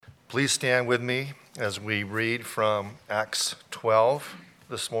Please stand with me as we read from Acts 12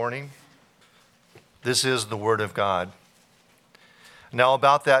 this morning. This is the word of God. Now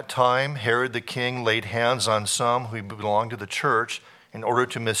about that time, Herod the king laid hands on some who belonged to the church in order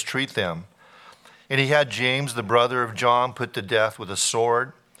to mistreat them. And he had James, the brother of John, put to death with a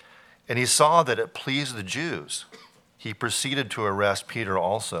sword. And he saw that it pleased the Jews. He proceeded to arrest Peter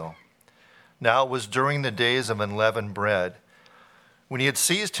also. Now it was during the days of unleavened bread. When he had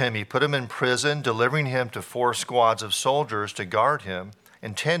seized him, he put him in prison, delivering him to 4 squads of soldiers to guard him,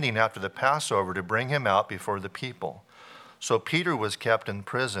 intending after the Passover to bring him out before the people. So Peter was kept in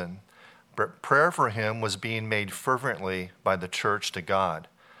prison, but prayer for him was being made fervently by the church to God.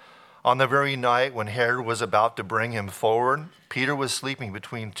 On the very night when Herod was about to bring him forward, Peter was sleeping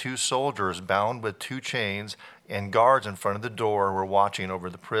between 2 soldiers bound with 2 chains, and guards in front of the door were watching over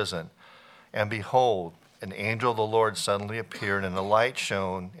the prison. And behold, an angel of the Lord suddenly appeared, and a light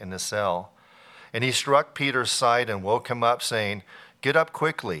shone in the cell. And he struck Peter's side and woke him up, saying, "Get up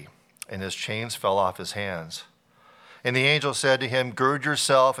quickly." And his chains fell off his hands. And the angel said to him, "Gird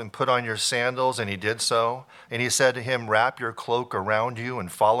yourself and put on your sandals." And he did so. And he said to him, "Wrap your cloak around you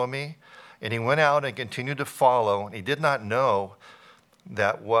and follow me." And he went out and continued to follow. And he did not know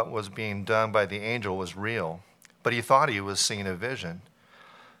that what was being done by the angel was real, but he thought he was seeing a vision.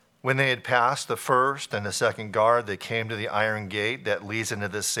 When they had passed the first and the second guard, they came to the iron gate that leads into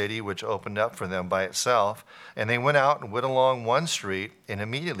the city, which opened up for them by itself. And they went out and went along one street, and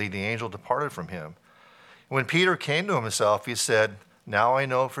immediately the angel departed from him. When Peter came to himself, he said, "Now I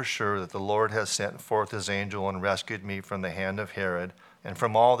know for sure that the Lord has sent forth his angel and rescued me from the hand of Herod and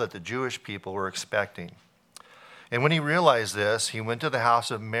from all that the Jewish people were expecting." And when he realized this, he went to the house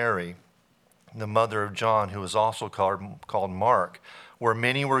of Mary, the mother of John, who was also called Mark, where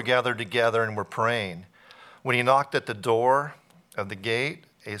many were gathered together and were praying. When he knocked at the door of the gate,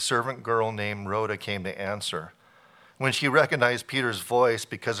 a servant girl named Rhoda came to answer. When she recognized Peter's voice,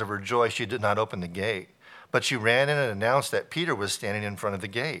 because of her joy, she did not open the gate, but she ran in and announced that Peter was standing in front of the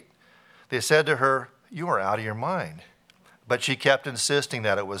gate. They said to her, "You are out of your mind." But she kept insisting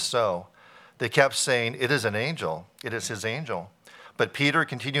that it was so. They kept saying, "It is an angel. It is his angel." But Peter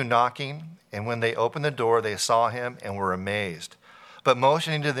continued knocking, and when they opened the door, they saw him and were amazed. But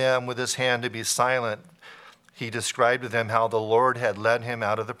motioning to them with his hand to be silent, he described to them how the Lord had led him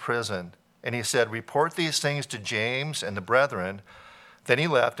out of the prison. And he said, "Report these things to James and the brethren." Then he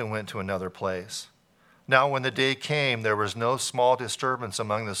left and went to another place. Now when the day came, there was no small disturbance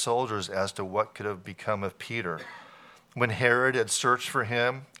among the soldiers as to what could have become of Peter. When Herod had searched for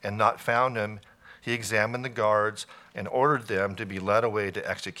him and not found him, he examined the guards and ordered them to be led away to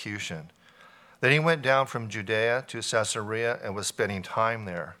execution. Then he went down from Judea to Caesarea and was spending time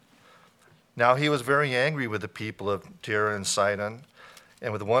there. Now he was very angry with the people of Tyre and Sidon,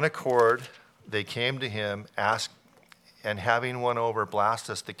 and with one accord they came to him, and having won over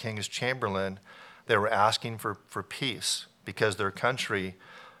Blastus, the king's chamberlain, they were asking for peace, because their country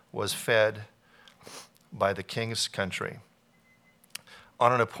was fed by the king's country.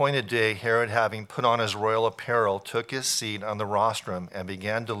 On an appointed day, Herod, having put on his royal apparel, took his seat on the rostrum and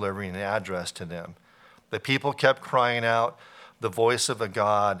began delivering an address to them. The people kept crying out, "The voice of a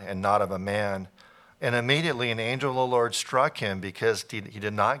God and not of a man." And immediately an angel of the Lord struck him, because he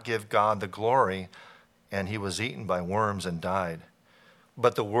did not give God the glory, and he was eaten by worms and died.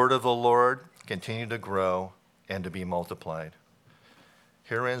 But the word of the Lord continued to grow and to be multiplied.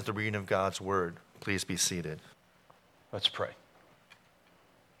 Here ends the reading of God's word. Please be seated. Let's pray.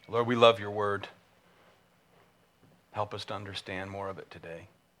 Lord, we love your word. Help us to understand more of it today.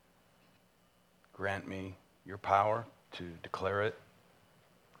 Grant me your power to declare it,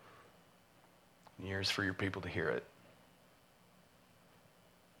 and ears for your people to hear it.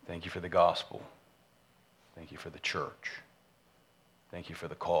 Thank you for the gospel. Thank you for the church. Thank you for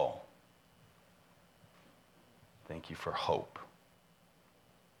the call. Thank you for hope,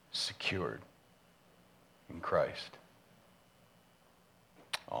 secured in Christ.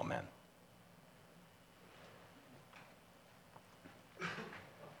 Amen.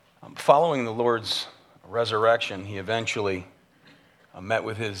 Following the Lord's resurrection, he eventually met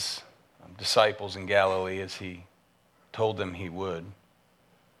with his disciples in Galilee, as he told them he would.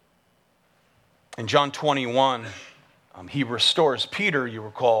 In John 21, he restores Peter, you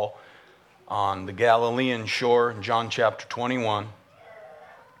recall, on the Galilean shore in John chapter 21.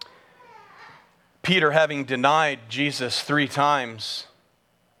 Peter, having denied Jesus 3 times,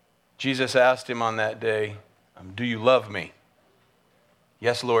 Jesus asked him on that day, "Do you love me?"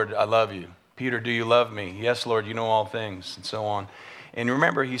 "Yes, Lord, I love you." "Peter, do you love me?" "Yes, Lord, you know all things," and so on. And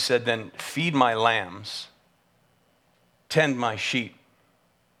remember, he said, "Then feed my lambs, tend my sheep."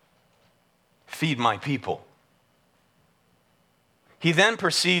 feed my people. He then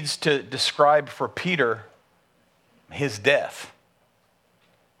proceeds to describe for Peter his death,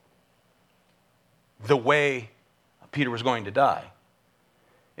 the way Peter was going to die.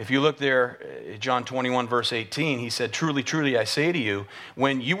 If you look there, John 21, verse 18, he said, "Truly, truly, I say to you,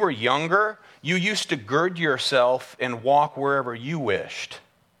 when you were younger, you used to gird yourself and walk wherever you wished.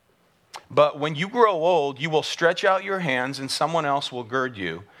 But when you grow old, you will stretch out your hands, and someone else will gird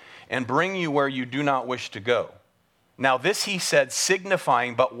you and bring you where you do not wish to go." Now this he said,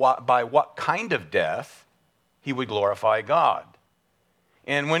 signifying by what kind of death he would glorify God.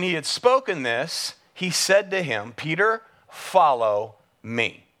 And when he had spoken this, he said to him, "Peter, follow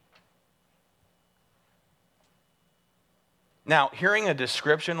me." Now, hearing a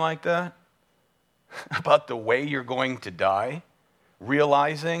description like that about the way you're going to die,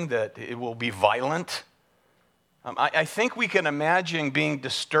 realizing that it will be violent, I think we can imagine being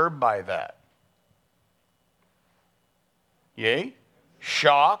disturbed by that. Yea?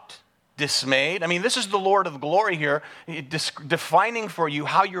 Shocked, dismayed. I mean, this is the Lord of glory here, defining for you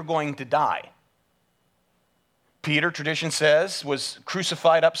how you're going to die. Peter, tradition says, was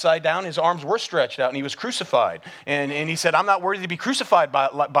crucified upside down. His arms were stretched out, and he was crucified. And he said, "I'm not worthy to be crucified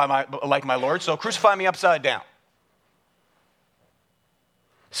like my Lord, so crucify me upside down."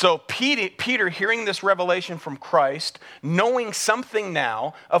 So Peter, hearing this revelation from Christ, knowing something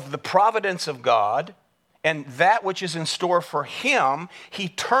now of the providence of God and that which is in store for him, he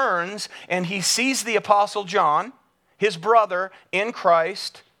turns and he sees the Apostle John, his brother in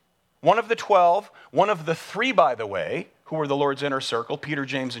Christ, one of the 12, one of the 3, by the way, who were the Lord's inner circle, Peter,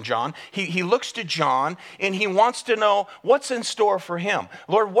 James, and John. He looks to John and he wants to know what's in store for him.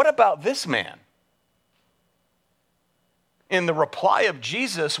 "Lord, what about this man?" And the reply of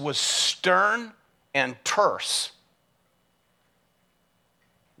Jesus was stern and terse.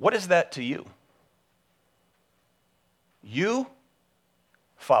 "What is that to you? You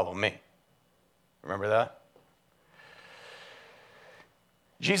follow me." Remember that?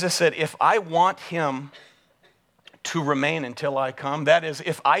 Jesus said, if I want him to remain until I come, that is,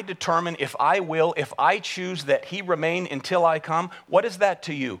 if I determine, if I choose that he remain until I come, what is that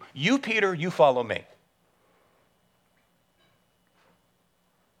to you? You, Peter, you follow me.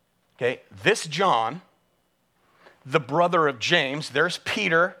 Okay, this John, the brother of James, there's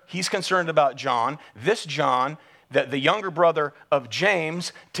Peter, he's concerned about John. This John, the younger brother of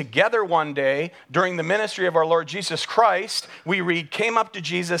James, together one day during the ministry of our Lord Jesus Christ, we read, came up to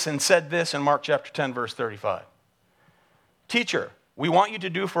Jesus and said this in Mark chapter 10, verse 35. "Teacher, we want you to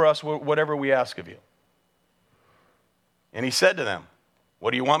do for us whatever we ask of you." And he said to them,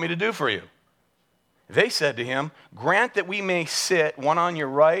 "What do you want me to do for you?" They said to him, "Grant that we may sit one on your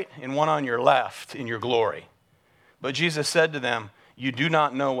right and one on your left in your glory." But Jesus said to them, "You do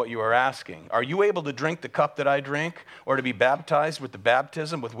not know what you are asking. Are you able to drink the cup that I drink, or to be baptized with the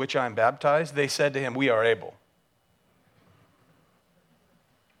baptism with which I am baptized?" They said to him, "We are able."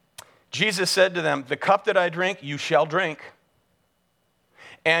 Jesus said to them, "The cup that I drink, you shall drink,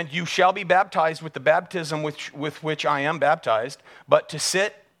 and you shall be baptized with the baptism with which I am baptized, but to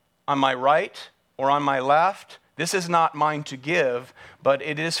sit on my right or on my left, this is not mine to give, but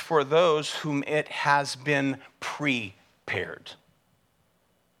it is for those whom it has been prepared."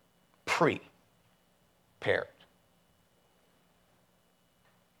 Prepared.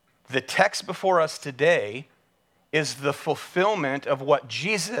 The text before us today is the fulfillment of what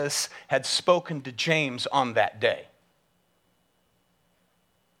Jesus had spoken to James on that day.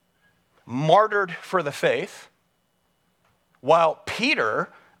 Martyred for the faith, while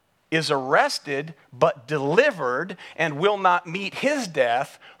Peter is arrested but delivered and will not meet his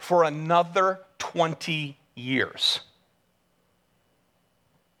death for another 20 years.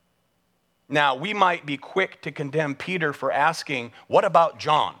 Now, we might be quick to condemn Peter for asking, "What about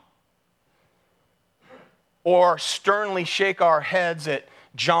John?" Or sternly shake our heads at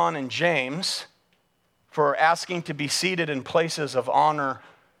John and James for asking to be seated in places of honor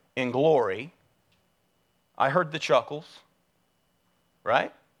and glory. I heard the chuckles,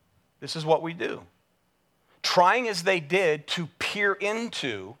 right? This is what we do. Trying as they did to peer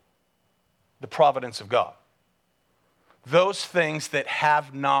into the providence of God. Those things that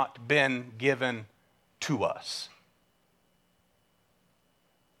have not been given to us.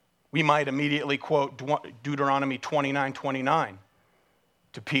 We might immediately quote Deuteronomy 29:29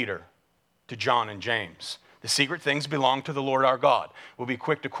 to Peter, to John and James. The secret things belong to the Lord our God. We'll be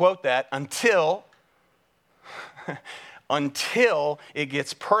quick to quote that until it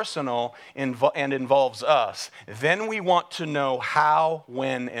gets personal and involves us. Then we want to know how,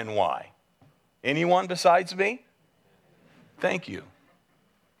 when, and why. Anyone besides me? Thank you.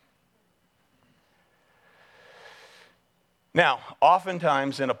 Now,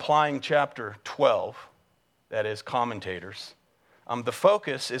 oftentimes in applying chapter 12, that is, commentators, the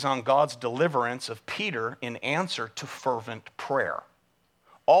focus is on God's deliverance of Peter in answer to fervent prayer,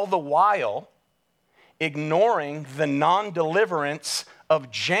 all the while ignoring the non-deliverance of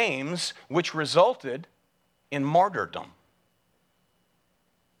James, which resulted in martyrdom.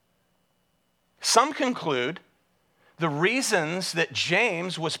 Some conclude the reasons that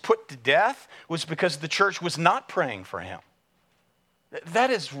James was put to death was because the church was not praying for him.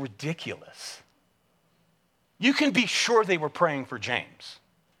 That is ridiculous. You can be sure they were praying for James,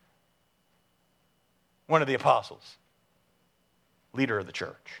 one of the apostles, leader of the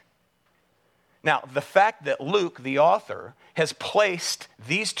church. Now, the fact that Luke, the author, has placed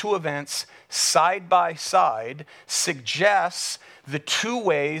these two events side by side suggests the two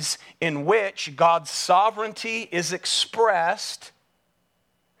ways in which God's sovereignty is expressed: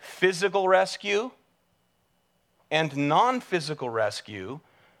 physical rescue and non-physical rescue.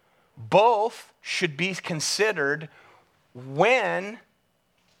 Both should be considered when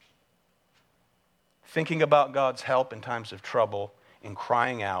thinking about God's help in times of trouble and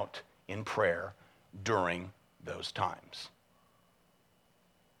crying out in prayer during those times.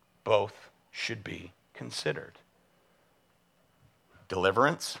 Both should be considered.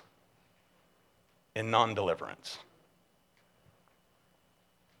 Deliverance and non-deliverance.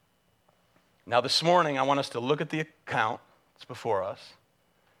 Now this morning I want us to look at the account that's before us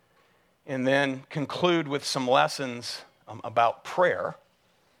and then conclude with some lessons about prayer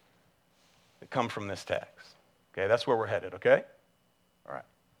that come from this text. Okay, that's where we're headed, okay? All right.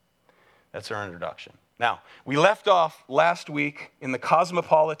 That's our introduction. Now, we left off last week in the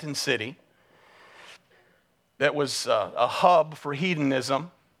cosmopolitan city that was a hub for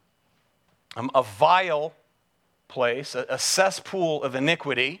hedonism, a vile place, a cesspool of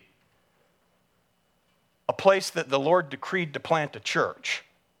iniquity, a place that the Lord decreed to plant a church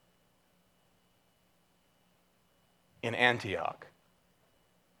in Antioch.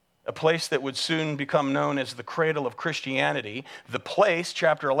 A place that would soon become known as the cradle of Christianity, the place,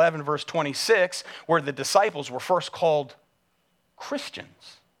 chapter 11, verse 26, where the disciples were first called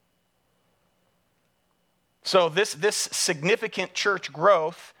Christians. So this significant church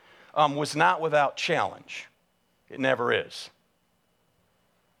growth was not without challenge. It never is.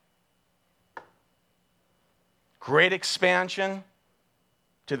 Great expansion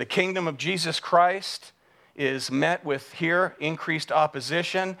to the kingdom of Jesus Christ is met with here increased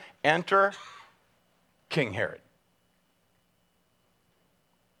opposition. Enter King Herod.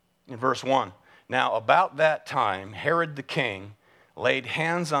 In verse 1, now about that time, Herod the king laid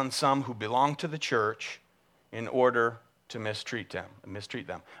hands on some who belonged to the church in order to mistreat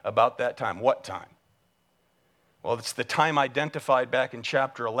them. About that time. What time? Well, it's the time identified back in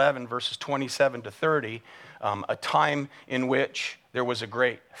chapter 11, verses 27 to 30, a time in which there was a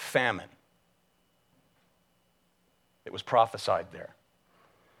great famine. It was prophesied there.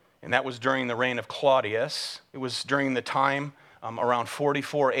 And that was during the reign of Claudius. It was during the time around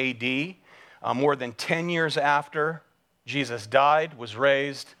 44 AD, more than 10 years after Jesus died, was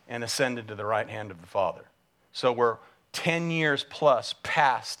raised, and ascended to the right hand of the Father. So we're 10 years plus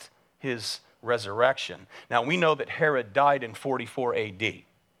past his resurrection. Now, we know that Herod died in 44 AD.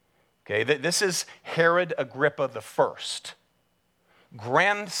 Okay, this is Herod Agrippa I,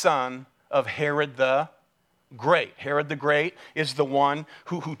 grandson of Herod the Great. Herod the Great is the one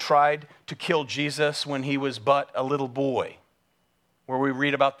who tried to kill Jesus when he was but a little boy, where we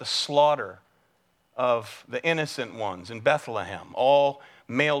read about the slaughter of the innocent ones in Bethlehem. All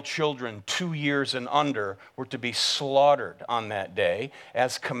male children 2 years and under were to be slaughtered on that day,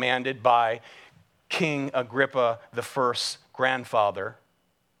 as commanded by King Agrippa I's grandfather,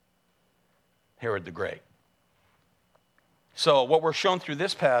 Herod the Great. So what we're shown through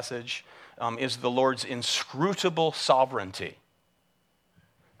this passage is the Lord's inscrutable sovereignty,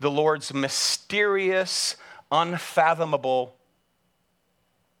 the Lord's mysterious, unfathomable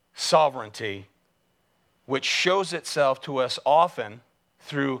sovereignty, which shows itself to us often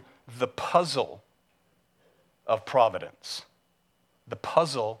through the puzzle of providence. The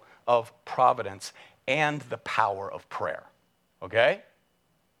puzzle of providence and the power of prayer. Okay?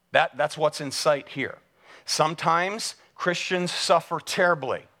 That's what's in sight here. Sometimes Christians suffer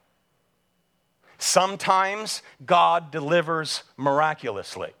terribly. Sometimes God delivers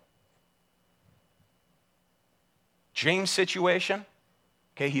miraculously. James' situation,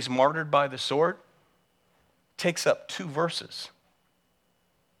 okay, he's martyred by the sword, takes up 2 verses.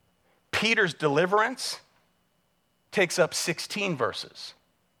 Peter's deliverance takes up 16 verses.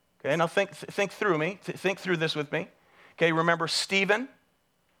 Okay, now think through this with me. Okay, remember Stephen?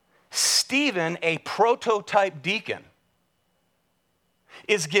 Stephen, a prototype deacon,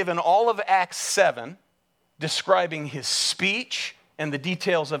 is given all of Acts 7, describing his speech and the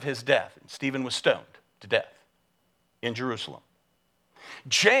details of his death. Stephen was stoned to death in Jerusalem.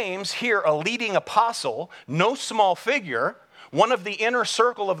 James, here a leading apostle, no small figure, one of the inner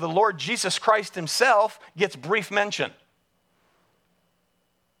circle of the Lord Jesus Christ himself, gets brief mention.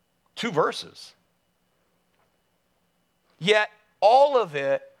 2 verses. Yet all of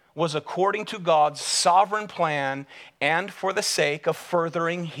it was according to God's sovereign plan and for the sake of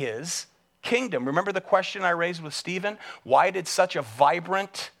furthering his kingdom. Remember the question I raised with Stephen? Why did such a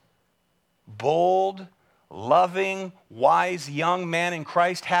vibrant, bold, loving, wise young man in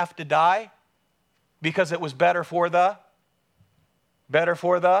Christ have to die? Because it was better for the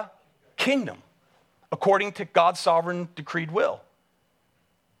kingdom, according to God's sovereign decreed will.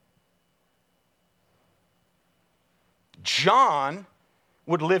 John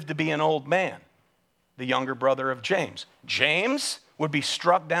would live to be an old man, the younger brother of James. James would be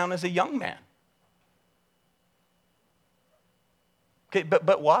struck down as a young man. Okay,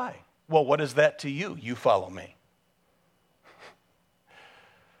 but why? Well, what is that to you? You follow me.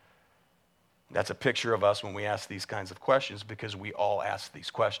 That's a picture of us when we ask these kinds of questions, because we all ask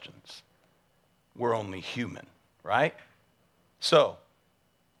these questions. We're only human, right? So,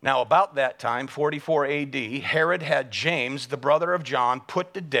 now about that time, 44 AD, Herod had James, the brother of John,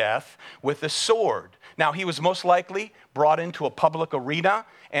 put to death with a sword. Now, he was most likely brought into a public arena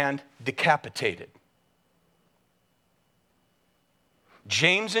and decapitated.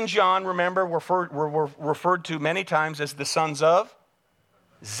 James and John, remember, were referred to many times as the sons of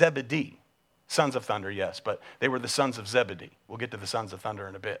Zebedee. Sons of thunder, yes, but they were the sons of Zebedee. We'll get to the sons of thunder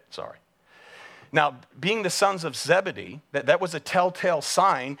in a bit, sorry. Now, being the sons of Zebedee, that was a telltale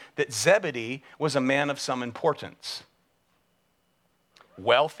sign that Zebedee was a man of some importance.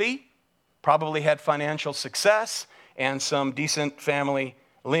 Wealthy, probably had financial success, and some decent family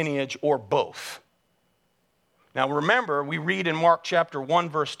lineage, or both. Now remember, we read in Mark chapter 1,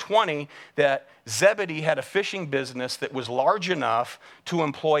 verse 20, that Zebedee had a fishing business that was large enough to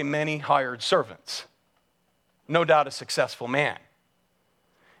employ many hired servants. No doubt a successful man.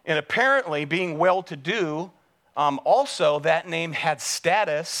 And apparently, being well-to-do, also that name had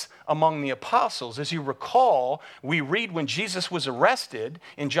status among the apostles. As you recall, we read when Jesus was arrested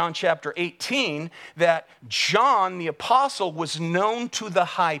in John chapter 18 that John the apostle was known to the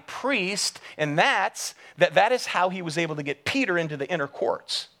high priest, and that is how he was able to get Peter into the inner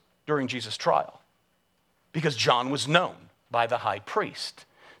courts during Jesus' trial, because John was known by the high priest.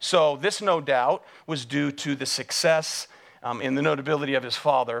 So this, no doubt, was due to the success in the notability of his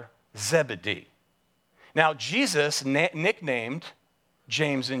father, Zebedee. Now, Jesus nicknamed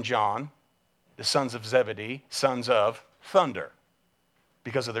James and John, the sons of Zebedee, sons of thunder,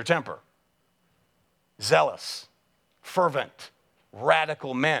 because of their temper. Zealous, fervent,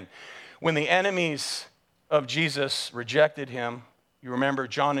 radical men. When the enemies of Jesus rejected him, you remember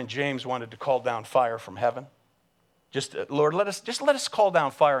John and James wanted to call down fire from heaven. Lord, let us call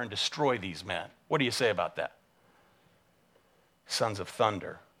down fire and destroy these men. What do you say about that? Sons of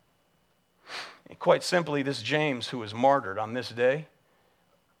thunder. And quite simply, this James, who was martyred on this day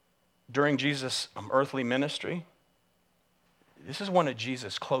during Jesus' earthly ministry, this is one of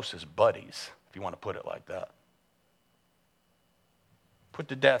Jesus' closest buddies, if you want to put it like that. Put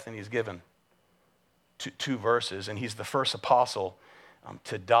to death, and he's given two verses, and he's the first apostle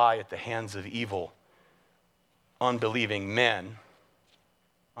to die at the hands of evil, unbelieving men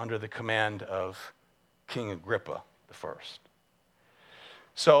under the command of King Agrippa the first.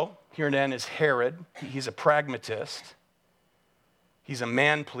 So, here then is Herod. He's a pragmatist. He's a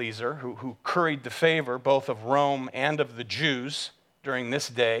man-pleaser who curried the favor both of Rome and of the Jews during this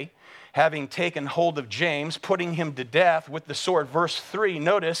day, having taken hold of James, putting him to death with the sword. Verse 3,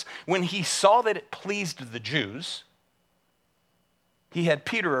 notice, when he saw that it pleased the Jews, he had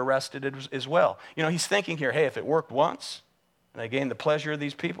Peter arrested as well. You know, he's thinking here, hey, if it worked once, and I gained the pleasure of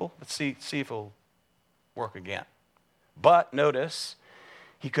these people, let's see if it'll work again. But notice,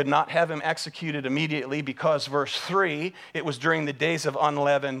 he could not have him executed immediately because, verse 3, it was during the days of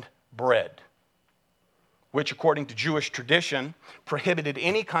unleavened bread, which, according to Jewish tradition, prohibited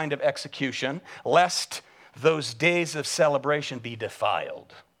any kind of execution, lest those days of celebration be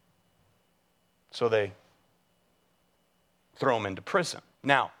defiled. So they throw him into prison.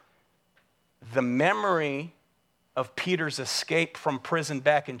 Now, the memory of Peter's escape from prison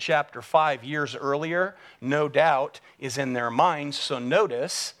back in chapter 5 years earlier, no doubt, is in their minds. So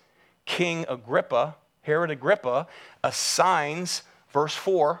notice, King Agrippa, Herod Agrippa, assigns, verse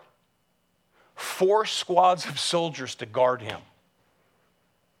 4, 4 squads of soldiers to guard him,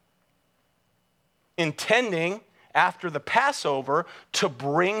 intending, after the Passover to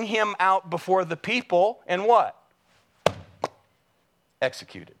bring him out before the people and what?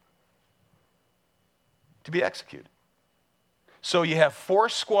 Executed. To be executed. So you have 4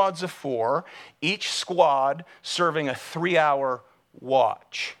 squads of 4, each squad serving a 3-hour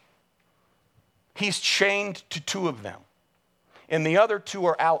watch. He's chained to 2 of them. And the other 2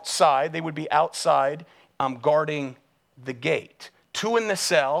 are outside. They would be outside guarding the gate. 2 in the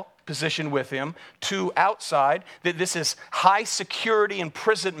cell, positioned with him. 2 outside. This is high security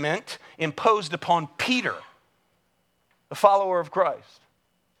imprisonment imposed upon Peter, the follower of Christ.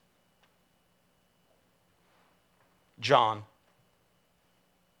 John,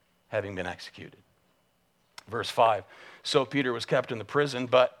 having been executed. Verse 5, so Peter was kept in the prison,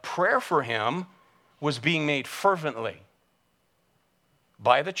 but prayer for him was being made fervently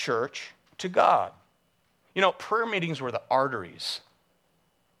by the church to God. You know, prayer meetings were the arteries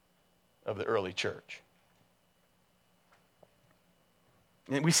of the early church.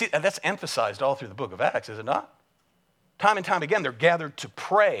 And we see that's emphasized all through the book of Acts, is it not? Time and time again, they're gathered to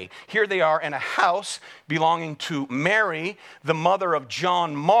pray. Here they are in a house belonging to Mary, the mother of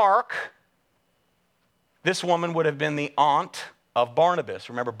John Mark. This woman would have been the aunt of Barnabas.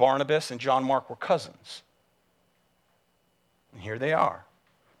 Remember, Barnabas and John Mark were cousins. And here they are.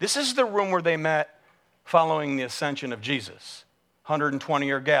 This is the room where they met following the ascension of Jesus.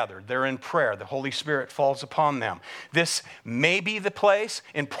 120 are gathered. They're in prayer. The Holy Spirit falls upon them. This may be the place,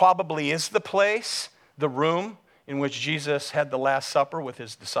 and probably is the place, the room in which Jesus had the Last Supper with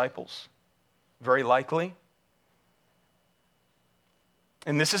his disciples. Very likely.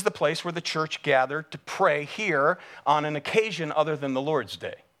 And this is the place where the church gathered to pray here on an occasion other than the Lord's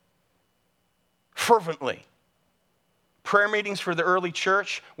Day. Fervently. Prayer meetings for the early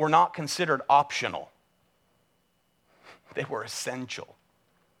church were not considered optional. They were essential.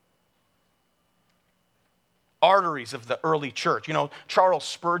 Arteries of the early church. You know, Charles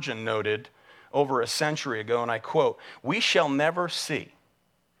Spurgeon noted over a century ago, and I quote, "We shall never see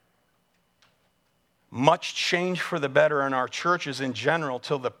much change for the better in our churches in general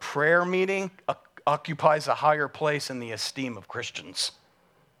till the prayer meeting occupies a higher place in the esteem of Christians."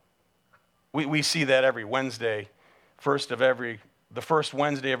 We see that every Wednesday, the first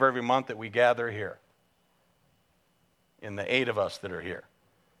Wednesday of every month that we gather here. In the 8 of us that are here.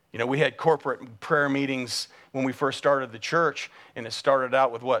 You know, we had corporate prayer meetings when we first started the church, and it started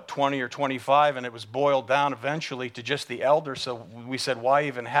out with 20 or 25, and it was boiled down eventually to just the elders. So we said, why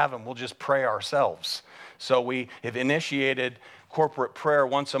even have them? We'll just pray ourselves. So we have initiated corporate prayer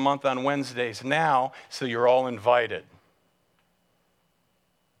once a month on Wednesdays now, so you're all invited.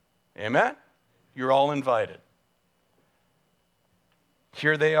 Amen? You're all invited.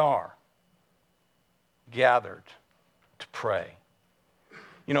 Here they are, gathered to pray.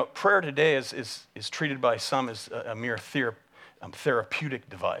 You know, prayer today is treated by some as a mere therapeutic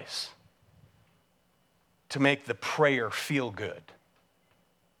device to make the prayer feel good.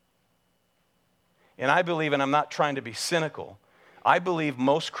 And I believe, and I'm not trying to be cynical, I believe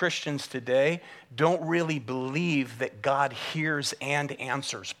most Christians today don't really believe that God hears and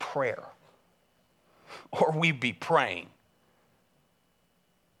answers prayer, or we'd be praying.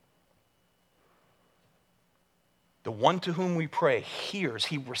 The one to whom we pray hears,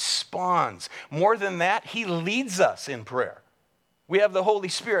 he responds. More than that, he leads us in prayer. We have the Holy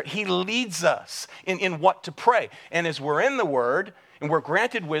Spirit. He leads us in what to pray. And as we're in the Word, and we're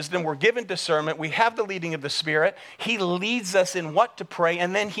granted wisdom, we're given discernment, we have the leading of the Spirit, he leads us in what to pray,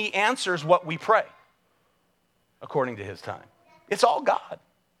 and then he answers what we pray according to his time. It's all God.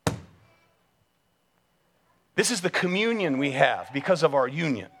 This is the communion we have because of our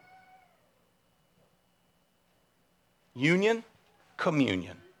union. Union,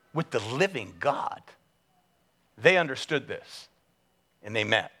 communion with the living God. They understood this, and they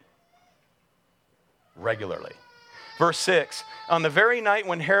met regularly. Verse 6, on the very night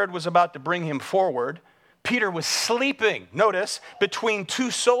when Herod was about to bring him forward, Peter was sleeping, notice, between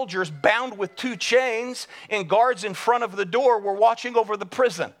 2 soldiers bound with 2 chains, and guards in front of the door were watching over the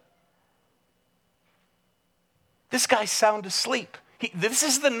prison. This guy's sound asleep. This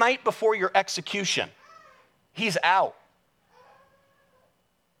is the night before your execution. He's out.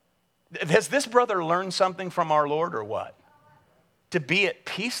 Has this brother learned something from our Lord or what? To be at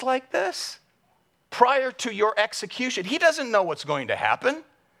peace like this? Prior to your execution. He doesn't know what's going to happen.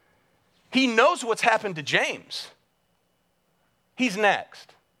 He knows what's happened to James. He's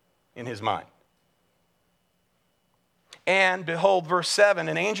next in his mind. And behold, verse 7,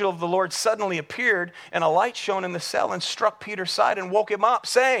 an angel of the Lord suddenly appeared, and a light shone in the cell and struck Peter's side and woke him up,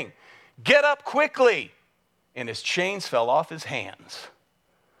 saying, "Get up quickly." And his chains fell off his hands.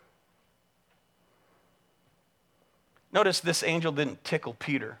 Notice this angel didn't tickle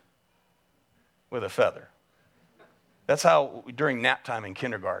Peter with a feather. That's how, during nap time in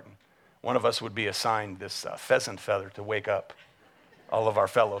kindergarten, one of us would be assigned this pheasant feather to wake up all of our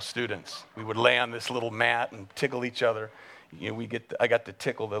fellow students. We would lay on this little mat and tickle each other. You know, I got to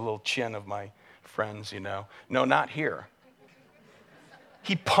tickle the little chin of my friends, you know. No, not here.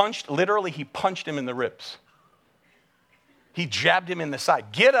 He punched him in the ribs. He jabbed him in the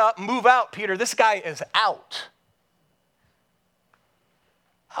side. Get up, move out, Peter. This guy is out.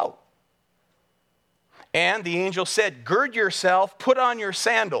 Out. And the angel said, gird yourself, put on your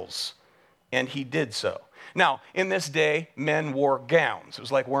sandals. And he did so. Now, in this day, men wore gowns. It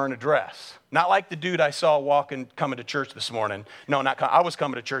was like wearing a dress. Not like the dude I saw coming to church this morning. No, I was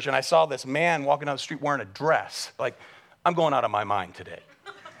coming to church, and I saw this man walking down the street wearing a dress. Like, I'm going out of my mind today.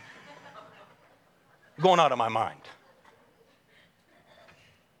 Going out of my mind.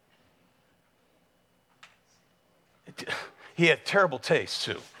 He had terrible taste,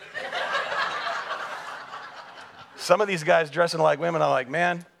 too. Some of these guys dressing like women, I'm like,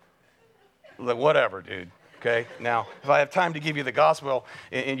 man, whatever, dude. Okay? Now, if I have time to give you the gospel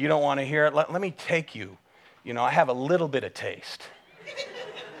and you don't want to hear it, let me take you. You know, I have a little bit of taste.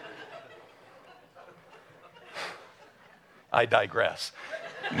 I digress.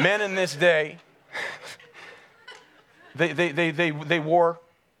 Men in this day, they wore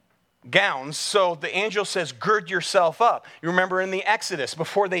gowns. So the angel says, gird yourself up. You remember in the Exodus,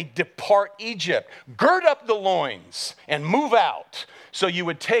 before they depart Egypt, gird up the loins and move out. So you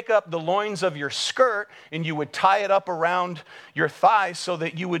would take up the loins of your skirt and you would tie it up around your thighs so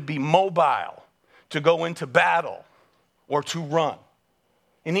that you would be mobile to go into battle or to run.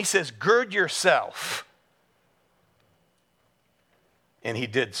 And he says, gird yourself. And he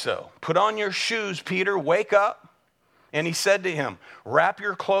did so. Put on your shoes, Peter, wake up. And he said to him, wrap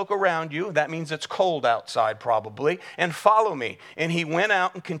your cloak around you. That means it's cold outside probably. And follow me. And he went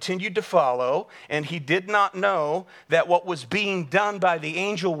out and continued to follow. And he did not know that what was being done by the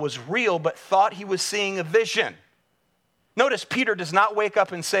angel was real, but thought he was seeing a vision. Notice Peter does not wake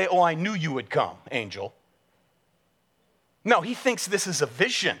up and say, oh, I knew you would come, angel. No, he thinks this is a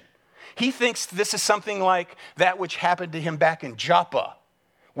vision. He thinks this is something like that which happened to him back in Joppa,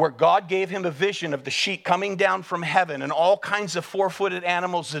 where God gave him a vision of the sheet coming down from heaven, and all kinds of four-footed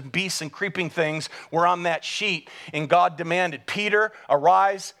animals and beasts and creeping things were on that sheet. And God demanded, Peter,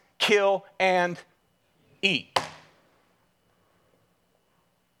 arise, kill, and eat.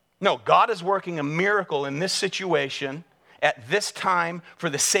 No, God is working a miracle in this situation at this time for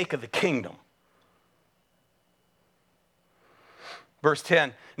the sake of the kingdom. Verse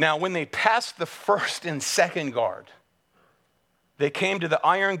 10, now when they passed the first and second guard, they came to the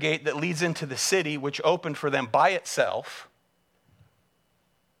iron gate that leads into the city, which opened for them by itself.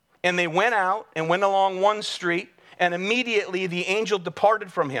 And they went out and went along one street, and immediately the angel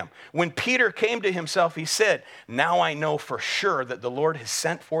departed from him. When Peter came to himself, he said, now I know for sure that the Lord has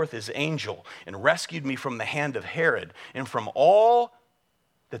sent forth his angel and rescued me from the hand of Herod and from all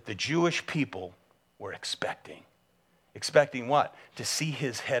that the Jewish people were expecting. Expecting what? To see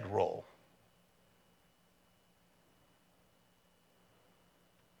his head roll.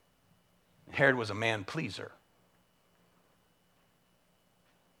 Herod was a man pleaser.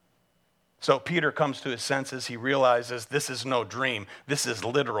 So Peter comes to his senses. He realizes this is no dream. This is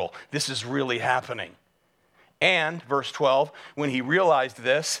literal. This is really happening. And, verse 12, when he realized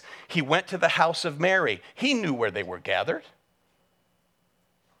this, he went to the house of Mary. He knew where they were gathered.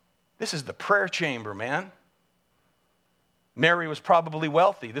 This is the prayer chamber, man. Mary was probably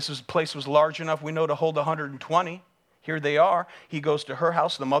wealthy. Place was large enough, we know, to hold 120. Here they are. He goes to her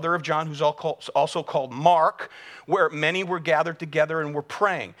house, the mother of John, who's also called Mark, where many were gathered together and were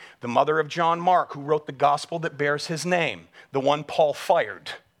praying. The mother of John Mark, who wrote the gospel that bears his name, the one Paul fired.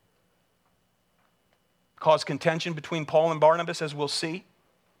 Caused contention between Paul and Barnabas, as we'll see,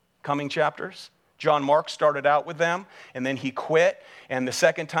 coming chapters. John Mark started out with them, and then he quit. And the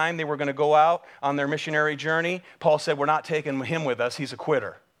second time they were going to go out on their missionary journey, Paul said, we're not taking him with us. He's a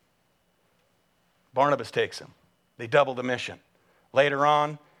quitter. Barnabas takes him. They double the mission. Later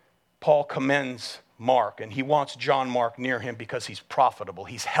on, Paul commends Mark, and he wants John Mark near him because he's profitable.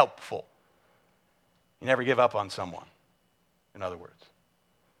 He's helpful. You never give up on someone, in other words.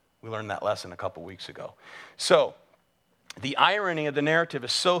 We learned that lesson a couple weeks ago. So, the irony of the narrative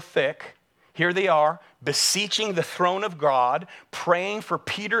is so thick. Here they are, beseeching the throne of God, praying for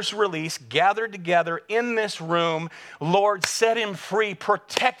Peter's release, gathered together in this room. Lord, set him free,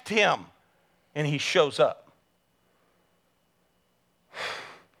 protect him. And he shows up.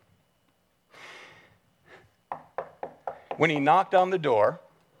 When he knocked on the door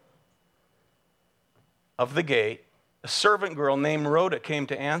of the gate, a servant girl named Rhoda came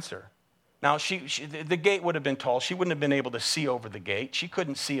to answer. Now, the gate would have been tall. She wouldn't have been able to see over the gate. She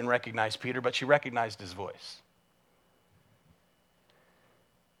couldn't see and recognize Peter, but she recognized his voice.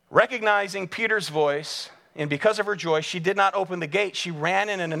 Recognizing Peter's voice, and because of her joy, she did not open the gate. She ran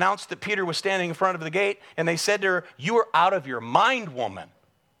in and announced that Peter was standing in front of the gate, and they said to her, "You are out of your mind, woman."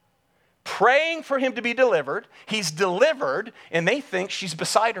 Praying for him to be delivered. He's delivered, and they think she's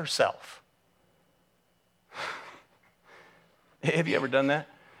beside herself. Have you ever done that?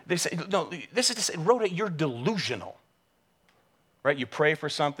 They say, no, this is to say, Rhoda, you're delusional. Right? You pray for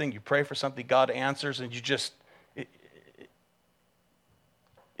something, God answers, and you just, it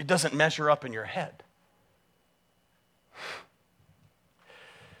doesn't measure up in your head.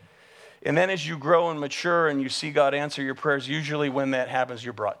 And then as you grow and mature and you see God answer your prayers, usually when that happens,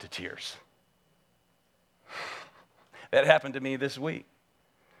 you're brought to tears. That happened to me this week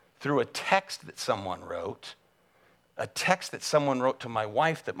through a text that someone wrote. A text that someone wrote to my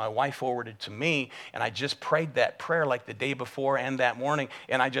wife that my wife forwarded to me, and I just prayed that prayer like the day before and that morning,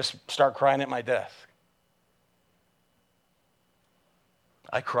 and I just start crying at my desk.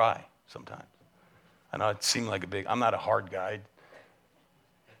 I cry sometimes. I know it seemed like I'm not a hard guy,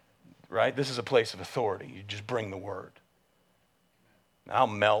 right? This is a place of authority. You just bring the word. I'll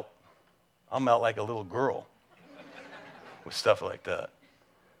melt like a little girl with stuff like that.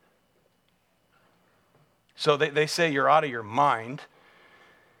 So they say you're out of your mind.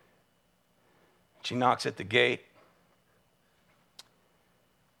 She knocks at the gate.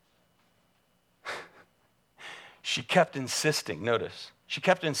 She kept insisting, notice. She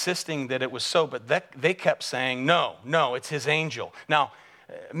kept insisting that it was so, but they kept saying, no, it's his angel. Now,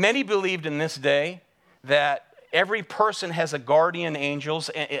 many believed in this day that every person has a guardian angel,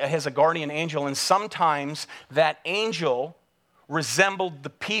 and sometimes that angel resembled the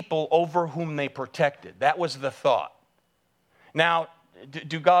people over whom they protected. That was the thought. Now,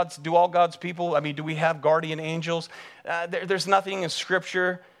 do all God's people, do we have guardian angels? There's nothing in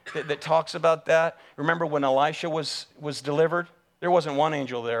Scripture that talks about that. Remember when Elisha was delivered? There wasn't one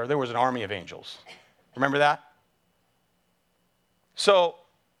angel there. There was an army of angels. Remember that? So,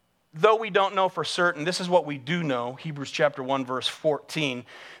 though we don't know for certain, this is what we do know, Hebrews chapter 1, verse 14,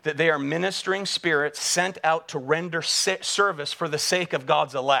 that they are ministering spirits sent out to render service for the sake of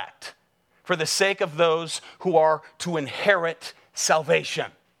God's elect, for the sake of those who are to inherit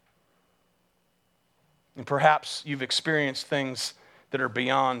salvation. And perhaps you've experienced things that are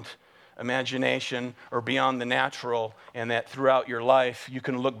beyond imagination or beyond the natural, and that throughout your life you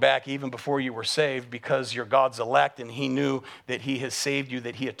can look back even before you were saved because you're God's elect and he knew that he has saved you,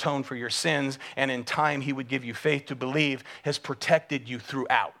 that he atoned for your sins, and in time he would give you faith to believe, has protected you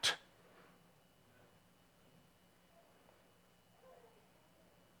throughout.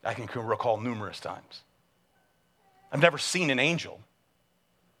 I can recall numerous times. I've never seen an angel,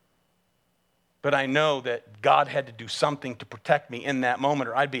 but I know that God had to do something to protect me in that moment,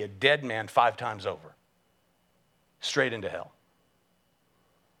 or I'd be a dead man 5 times over, straight into hell.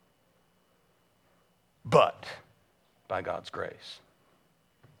 But by God's grace.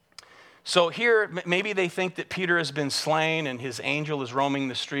 So here, maybe they think that Peter has been slain and his angel is roaming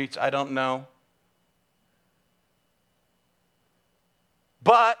the streets. I don't know.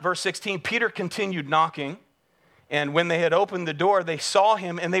 But, verse 16, Peter continued knocking, and when they had opened the door, they saw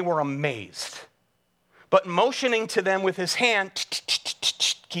him and they were amazed. But motioning to them with his hand,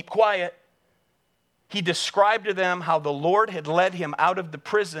 keep quiet, he described to them how the Lord had led him out of the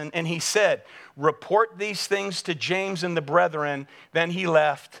prison, and he said, report these things to James and the brethren. Then he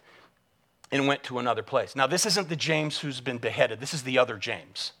left and went to another place. Now, this isn't the James who's been beheaded. This is the other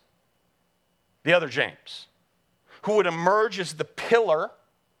James. The other James, who would emerge as the pillar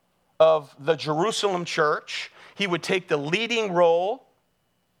of the Jerusalem church. He would take the leading role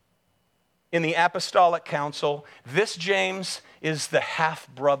in the apostolic council. This James is the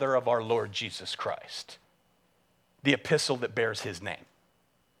half-brother of our Lord Jesus Christ, the epistle that bears his name.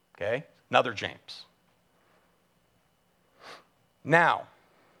 Okay? Another James. Now,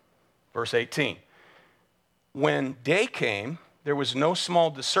 verse 18. When day came, there was no small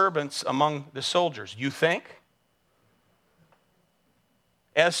disturbance among the soldiers. You think?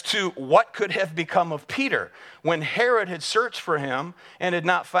 As to what could have become of Peter. When Herod had searched for him and had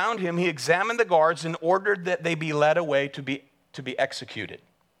not found him, he examined the guards and ordered that they be led away to be executed.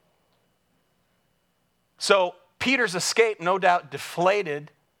 So Peter's escape no doubt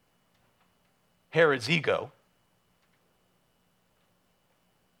deflated Herod's ego.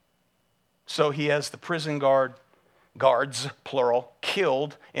 So he has the prison guard guards, plural,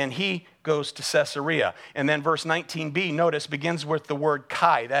 killed, and he goes to Caesarea. And then verse 19b, notice, begins with the word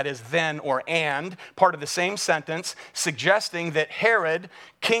kai, that is then or and, part of the same sentence, suggesting that Herod,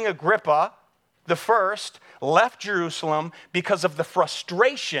 King Agrippa the first, left Jerusalem because of the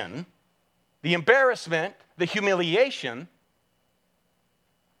frustration, the embarrassment, the humiliation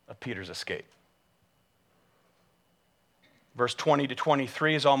of Peter's escape. Verse 20 to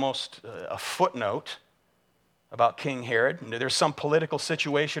 23 is almost a footnote about King Herod. There's some political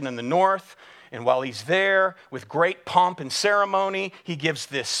situation in the north, and while he's there with great pomp and ceremony, he gives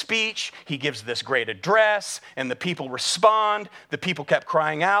this speech, he gives this great address, and the people respond. The people kept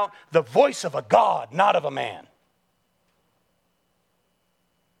crying out, "The voice of a God, not of a man."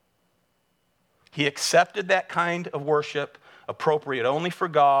 He accepted that kind of worship, appropriate only for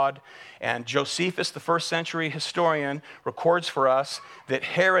God. And Josephus, the first century historian, records for us that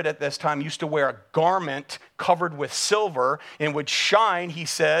Herod at this time used to wear a garment covered with silver and would shine, he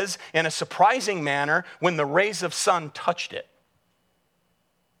says, in a surprising manner when the rays of sun touched it.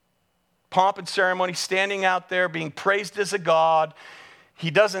 Pomp and ceremony, standing out there, being praised as a god.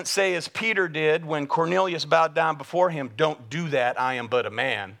 He doesn't say, as Peter did when Cornelius bowed down before him, "Don't do that, I am but a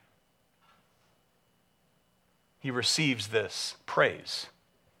man." He receives this praise.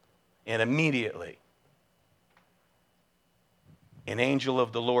 And immediately, an angel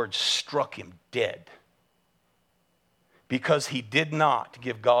of the Lord struck him dead because he did not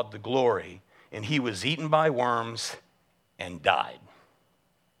give God the glory, and he was eaten by worms and died.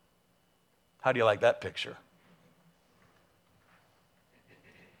 How do you like that picture?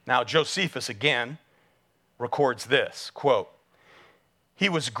 Now, Josephus again records this, quote, "He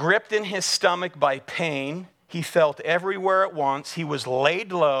was gripped in his stomach by pain. He felt everywhere at once. He was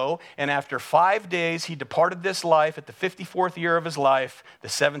laid low, and after 5 days he departed this life at the 54th year of his life, the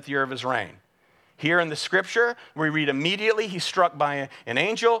 7th year of his reign." Here in the scripture, we read immediately he's struck by an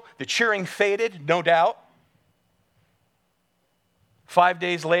angel. The cheering faded, no doubt. 5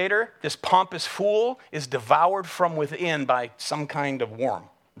 days later, this pompous fool is devoured from within by some kind of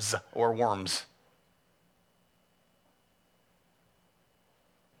worms or worms.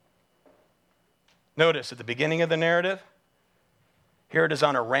 Notice at the beginning of the narrative, Herod is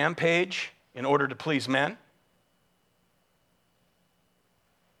on a rampage in order to please men,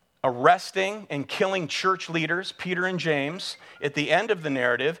 arresting and killing church leaders, Peter and James. At the end of the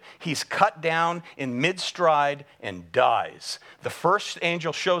narrative, he's cut down in mid-stride and dies. The first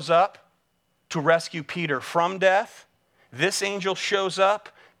angel shows up to rescue Peter from death. This angel shows up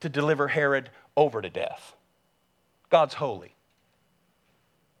to deliver Herod over to death. God's holy.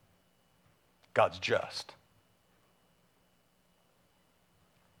 God's just.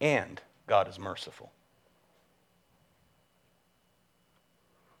 And God is merciful.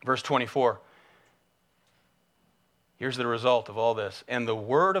 Verse 24. Here's the result of all this. "And the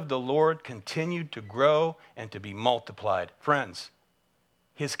word of the Lord continued to grow and to be multiplied." Friends,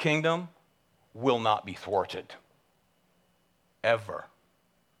 his kingdom will not be thwarted. Ever.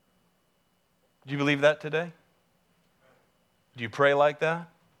 Do you believe that today? Do you pray like that?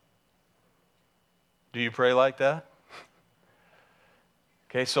 Do you pray like that?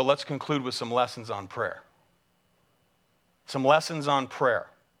 Okay, so let's conclude with some lessons on prayer. Some lessons on prayer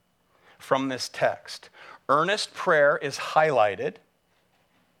from this text. Earnest prayer is highlighted,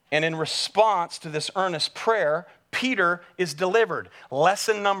 and in response to this earnest prayer, Peter is delivered.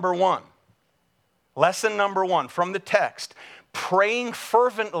 Lesson number one from the text: praying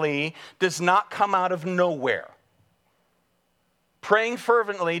fervently does not come out of nowhere. Praying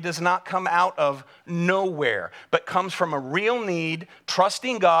fervently does not come out of nowhere, but comes from a real need,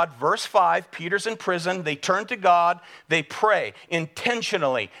 trusting God. Verse 5, Peter's in prison. They turn to God. They pray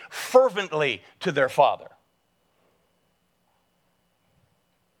intentionally, fervently to their Father.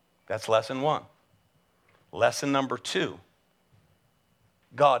 That's lesson one. Lesson number two,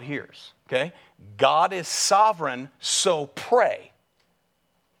 God hears, okay? God is sovereign, so pray,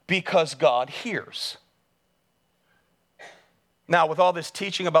 because God hears. Now, with all this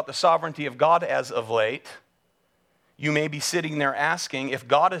teaching about the sovereignty of God as of late, you may be sitting there asking, if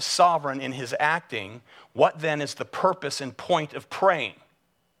God is sovereign in his acting, what then is the purpose and point of praying?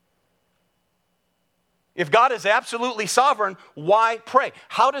 If God is absolutely sovereign, why pray?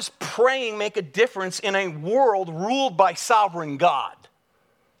 How does praying make a difference in a world ruled by sovereign God?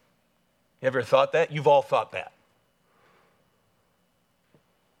 You ever thought that? You've all thought that.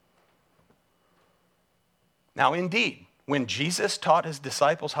 Now, indeed, when Jesus taught his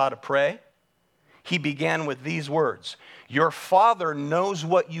disciples how to pray, he began with these words: "Your Father knows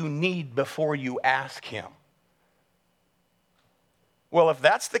what you need before you ask him." Well, if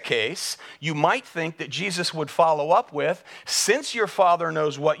that's the case, you might think that Jesus would follow up with, since your Father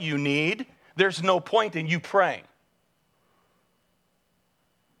knows what you need, there's no point in you praying.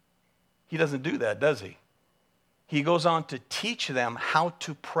 He doesn't do that, does he? He goes on to teach them how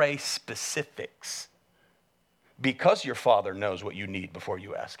to pray specifics. Because your Father knows what you need before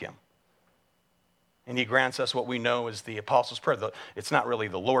you ask him. And he grants us what we know as the Apostles' Prayer. It's not really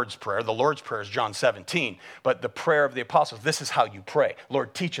the Lord's Prayer. The Lord's Prayer is John 17. But the prayer of the Apostles, this is how you pray.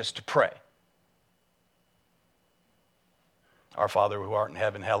 Lord, teach us to pray. Our Father who art in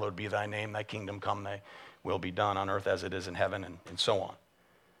heaven, hallowed be thy name. Thy kingdom come, thy will be done on earth as it is in heaven, and so on.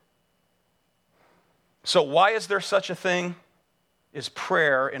 So why is there such a thing as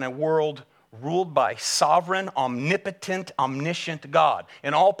prayer in a world ruled by sovereign, omnipotent, omniscient God,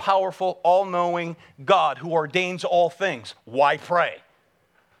 an all-powerful, all-knowing God who ordains all things? Why pray?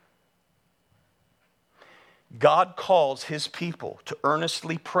 God calls his people to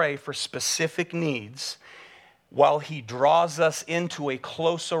earnestly pray for specific needs while he draws us into a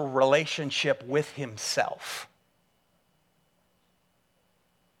closer relationship with himself.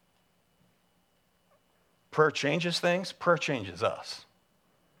 Prayer changes things. Prayer changes us.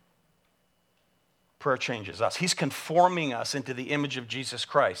 Prayer changes us. He's conforming us into the image of Jesus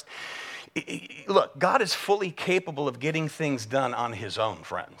Christ. Look, God is fully capable of getting things done on his own,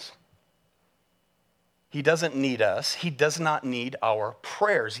 friends. He doesn't need us. He does not need our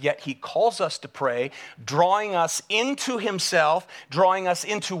prayers. Yet he calls us to pray, drawing us into himself, drawing us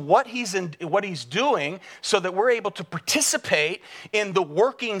into what he's doing so that we're able to participate in the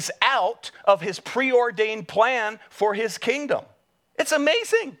workings out of his preordained plan for his kingdom. It's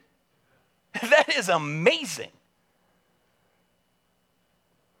amazing. That is amazing.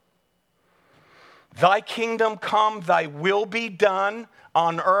 Thy kingdom come, thy will be done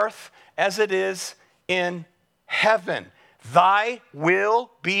on earth as it is in heaven. Thy will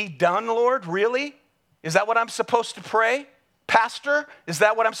be done, Lord? Really? Is that what I'm supposed to pray? Pastor, is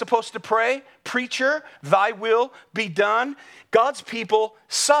that what I'm supposed to pray? Preacher, thy will be done? God's people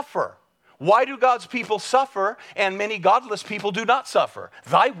suffer. Why do God's people suffer and many godless people do not suffer?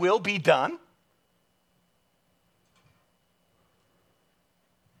 Thy will be done.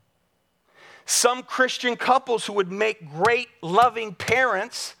 Some Christian couples who would make great loving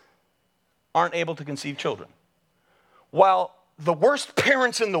parents aren't able to conceive children. While the worst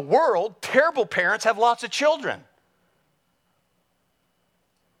parents in the world, terrible parents, have lots of children.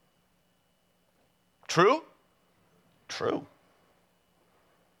 True? True.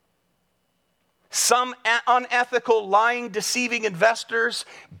 Some unethical, lying, deceiving investors,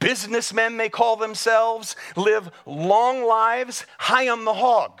 businessmen they call themselves, live long lives high on the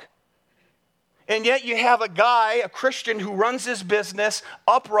hog. And yet you have a guy, a Christian, who runs his business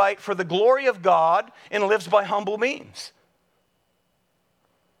upright for the glory of God and lives by humble means.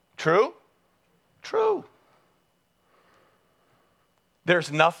 True? True.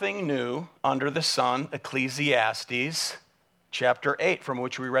 There's nothing new under the sun, Ecclesiastes chapter 8, from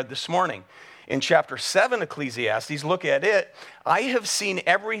which we read this morning. In chapter 7, Ecclesiastes, look at it. I have seen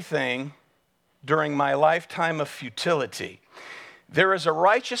everything during my lifetime of futility. There is a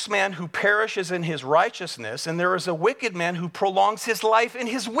righteous man who perishes in his righteousness, and there is a wicked man who prolongs his life in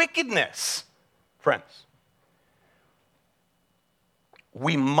his wickedness. Friends,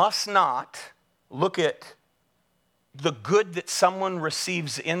 we must not look at the good that someone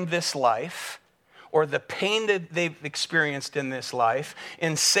receives in this life or the pain that they've experienced in this life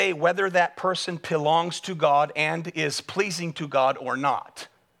and say whether that person belongs to God and is pleasing to God or not.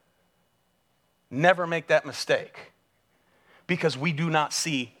 Never make that mistake, because we do not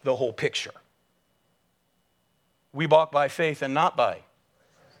see the whole picture. We walk by faith and not by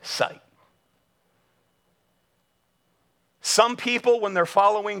sight. Some people, when they're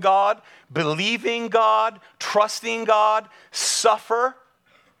following God, believing God, trusting God, suffer.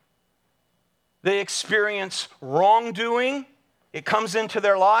 They experience wrongdoing. It comes into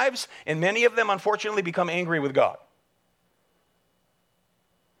their lives, and many of them, unfortunately, become angry with God.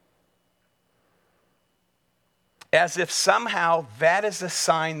 As if somehow that is a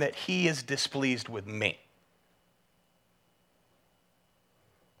sign that he is displeased with me.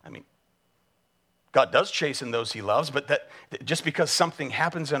 I mean, God does chasten those he loves, but that just because something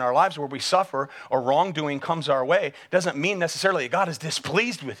happens in our lives where we suffer or wrongdoing comes our way doesn't mean necessarily that God is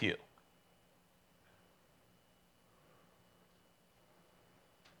displeased with you.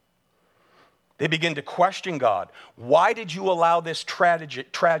 They begin to question God. Why did you allow this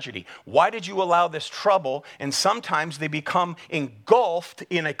tragedy? Why did you allow this trouble? And sometimes they become engulfed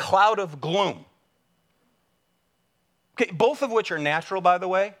in a cloud of gloom. Okay, both of which are natural, by the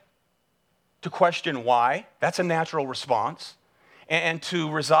way. To question why, that's a natural response. and to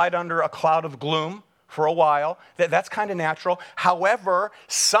reside under a cloud of gloom for a while. That's kind of natural. However,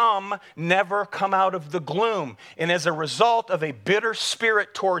 some never come out of the gloom. And as a result of a bitter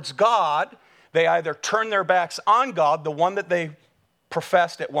spirit towards God, they either turn their backs on God, the one that they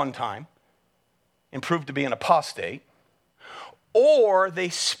professed at one time, and proved to be an apostate, or they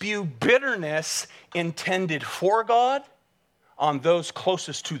spew bitterness intended for God on those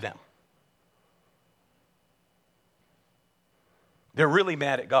closest to them. They're really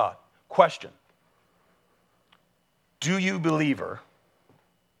mad at God. Question. Do you, believer,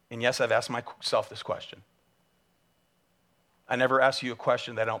 and yes, I've asked myself this question. I never ask you a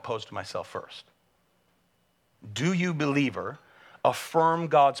question that I don't pose to myself first. Do you, believer, affirm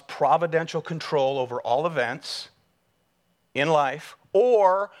God's providential control over all events in life,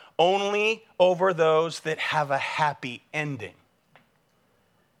 or only over those that have a happy ending?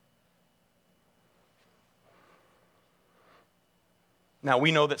 Now,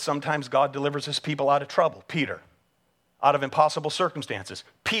 we know that sometimes God delivers his people out of trouble. Peter, out of impossible circumstances.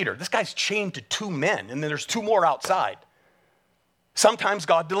 Peter, this guy's chained to 2 men, and then there's 2 more outside. Sometimes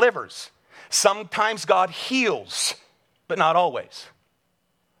God delivers. Sometimes God heals, but not always.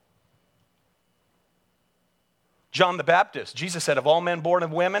 John the Baptist, Jesus said, of all men born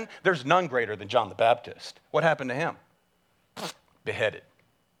of women, there's none greater than John the Baptist. What happened to him? Beheaded.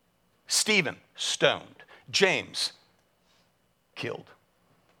 Stephen, stoned. James, killed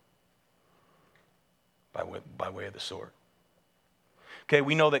by way of the sword. Okay,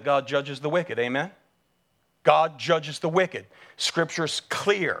 we know that God judges the wicked, amen? God judges the wicked. Scripture's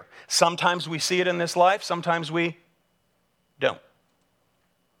clear. Sometimes we see it in this life, sometimes we don't.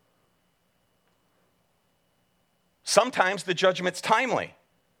 Sometimes the judgment's timely.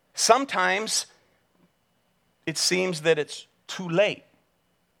 Sometimes it seems that it's too late.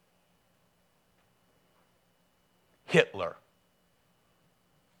 Hitler.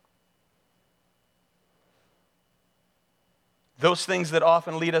 Those things that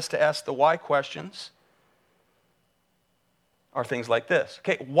often lead us to ask the why questions are things like this.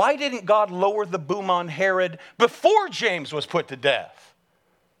 Okay, why didn't God lower the boom on Herod before James was put to death?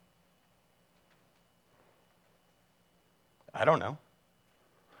 I don't know.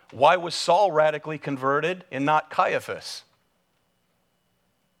 Why was Saul radically converted and not Caiaphas?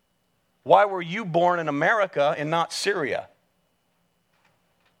 Why were you born in America and not Syria?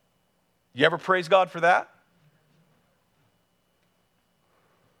 You ever praise God for that?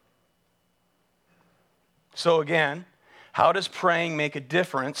 So again, how does praying make a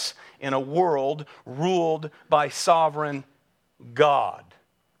difference in a world ruled by sovereign God?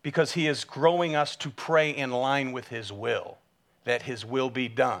 Because he is growing us to pray in line with his will, that his will be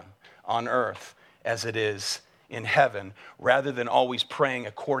done on earth as it is in heaven, rather than always praying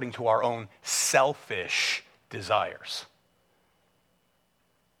according to our own selfish desires.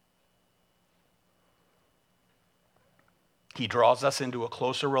 He draws us into a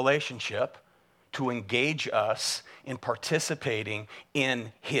closer relationship to engage us in participating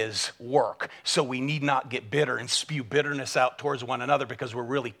in his work. So we need not get bitter and spew bitterness out towards one another because we're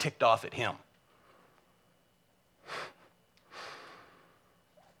really ticked off at him.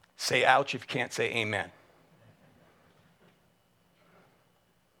 Say ouch if you can't say amen.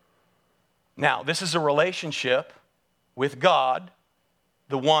 Now, this is a relationship with God,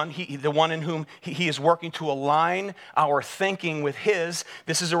 the one in whom he is working to align our thinking with his.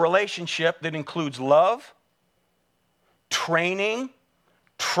 This is a relationship that includes love, training,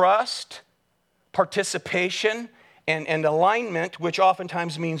 trust, participation, and alignment, which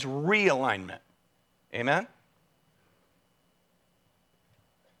oftentimes means realignment. Amen?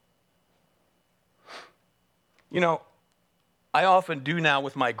 You know, I often do now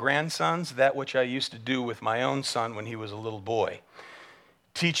with my grandsons that which I used to do with my own son when he was a little boy.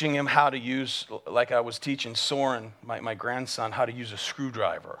 Teaching him how to use, like I was teaching Soren, my grandson, how to use a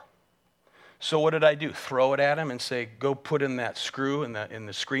screwdriver. So what did I do? Throw it at him and say, go put in that screw in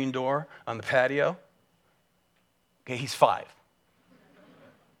the screen door on the patio? Okay, he's 5.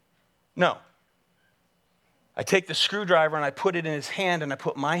 No. I take the screwdriver and I put it in his hand and I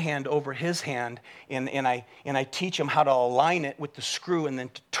put my hand over his hand and I teach him how to align it with the screw and then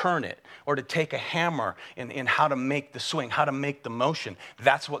to turn it, or to take a hammer and how to make the swing, how to make the motion.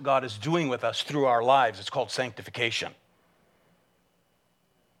 That's what God is doing with us through our lives. It's called sanctification.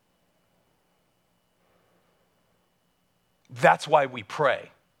 That's why we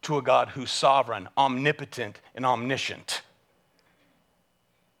pray to a God who's sovereign, omnipotent, and omniscient.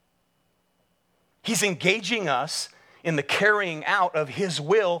 He's engaging us in the carrying out of his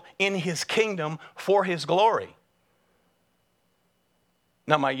will in his kingdom for his glory.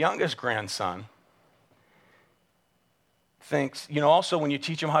 Now, my youngest grandson, thinks, also when you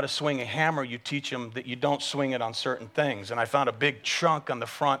teach them how to swing a hammer, you teach them that you don't swing it on certain things. And I found a big chunk on the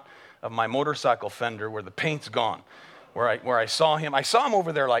front of my motorcycle fender where the paint's gone, where I saw him. I saw him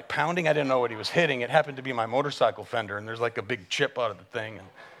over there like pounding. I didn't know what he was hitting. It happened to be my motorcycle fender, and there's like a big chip out of the thing.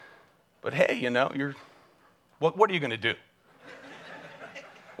 But hey, what are you going to do?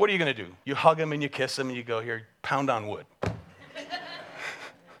 What are you going to do? You hug him and you kiss him and you go, here, pound on wood.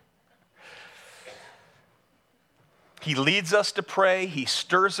 He leads us to pray. He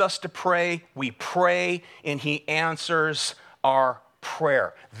stirs us to pray. We pray, and he answers our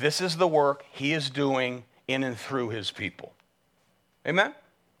prayer. This is the work he is doing in and through his people. Amen?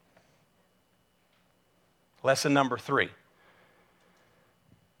 Lesson number 3.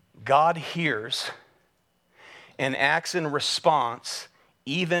 God hears and acts in response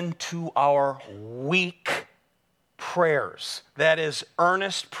even to our weak prayers. That is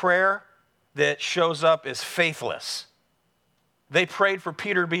earnest prayer that shows up as faithless. They prayed for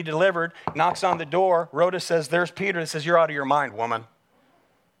Peter to be delivered, knocks on the door. Rhoda says, there's Peter. And says, you're out of your mind, woman.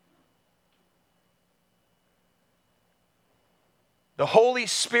 The Holy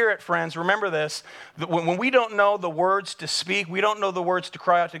Spirit, friends, remember this. When we don't know the words to speak, we don't know the words to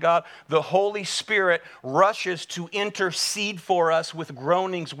cry out to God, the Holy Spirit rushes to intercede for us with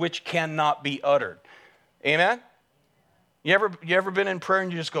groanings which cannot be uttered. Amen? You ever been in prayer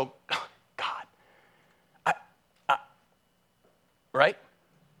and you just go, right?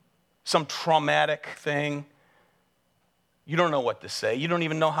 Some traumatic thing. You don't know what to say. You don't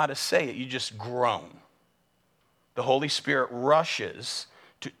even know how to say it. You just groan. The Holy Spirit rushes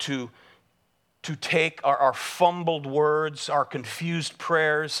to take our fumbled words, our confused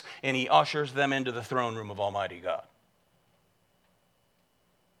prayers, and he ushers them into the throne room of Almighty God.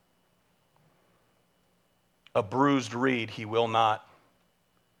 A bruised reed he will not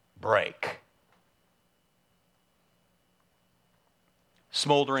break.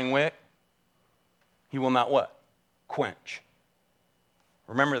 Smoldering wick, he will not what? Quench.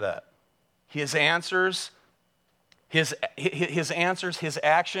 Remember that. His answers, his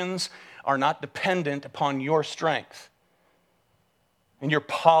actions are not dependent upon your strength and your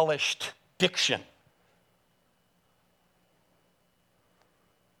polished diction.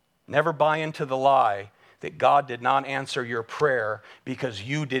 Never buy into the lie that God did not answer your prayer because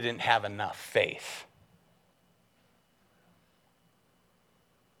you didn't have enough faith.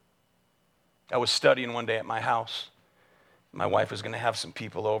 I was studying one day at my house. My wife was going to have some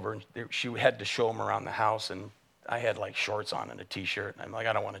people over, and she had to show them around the house, and I had like shorts on and a t-shirt, and I'm like,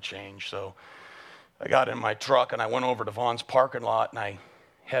 I don't want to change. So I got in my truck, and I went over to Vaughn's parking lot, and I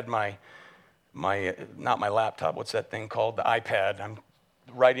had my not my laptop, what's that thing called? The iPad. I'm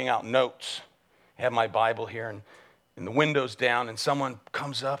writing out notes. I have my Bible here, and the window's down, and someone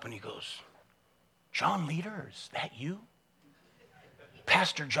comes up, and he goes, John Leader, is that you?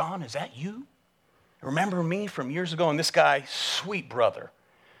 Pastor John, is that you? Remember me from years ago? And this guy, sweet brother,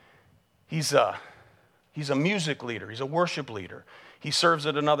 he's a music leader. He's a worship leader. He serves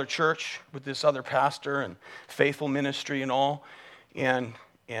at another church with this other pastor and faithful ministry and all. And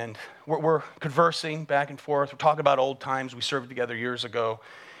we're conversing back and forth. We're talking about old times. We served together years ago.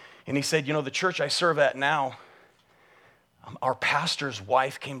 And he said, the church I serve at now, our pastor's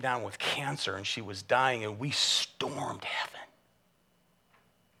wife came down with cancer and she was dying, and we stormed heaven.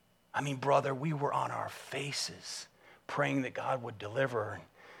 I mean, brother, we were on our faces praying that God would deliver her.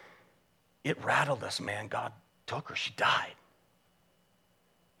 It rattled us, man. God took her. She died.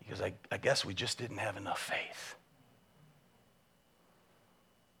 Because I guess we just didn't have enough faith.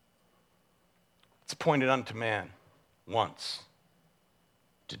 It's appointed unto man once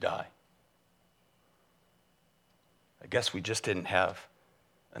to die. I guess we just didn't have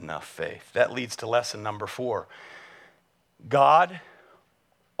enough faith. That leads to lesson number 4. God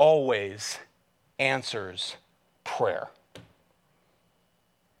always answers prayer.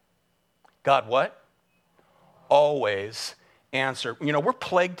 God what? Always answer. We're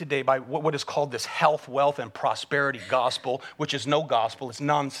plagued today by what is called this health, wealth, and prosperity gospel, which is no gospel. It's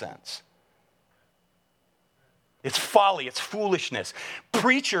nonsense. It's folly. It's foolishness.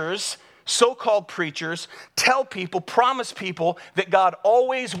 Preachers, so-called preachers, tell people, promise people that God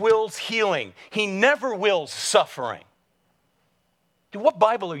always wills healing. He never wills suffering. Dude, what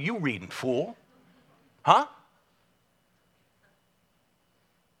Bible are you reading, fool? Huh?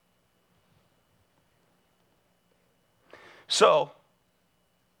 So,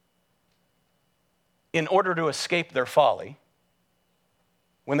 in order to escape their folly,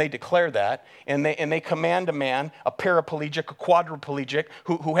 when they declare that, and they command a man, a paraplegic, a quadriplegic,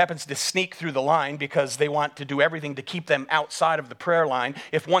 who happens to sneak through the line because they want to do everything to keep them outside of the prayer line.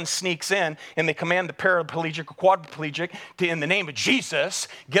 If one sneaks in and they command the paraplegic or quadriplegic to, in the name of Jesus,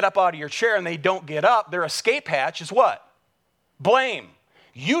 get up out of your chair, and they don't get up, their escape hatch is what? Blame.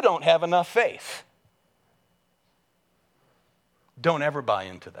 You don't have enough faith. Don't ever buy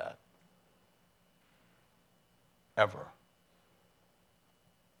into that. Ever.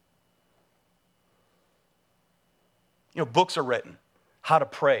 You know, books are written, how to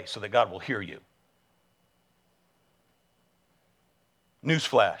pray so that God will hear you.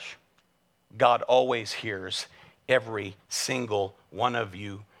 Newsflash, God always hears every single one of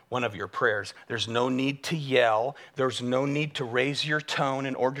your prayers. There's no need to yell. There's no need to raise your tone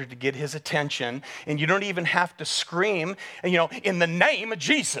in order to get his attention. And you don't even have to scream, in the name of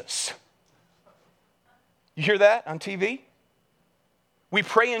Jesus. You hear that on TV? We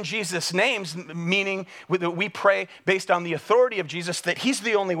pray in Jesus' names, meaning we pray based on the authority of Jesus that he's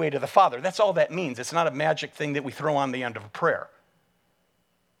the only way to the Father. That's all that means. It's not a magic thing that we throw on the end of a prayer.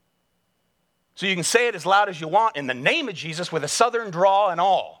 So you can say it as loud as you want in the name of Jesus with a southern drawl and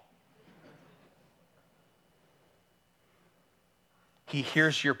all. He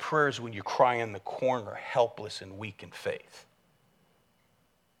hears your prayers when you cry in the corner, helpless and weak in faith.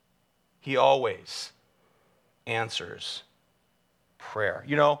 He always answers prayer.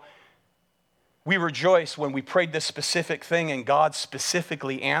 We rejoice when we prayed this specific thing and God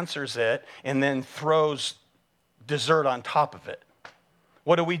specifically answers it and then throws dessert on top of it.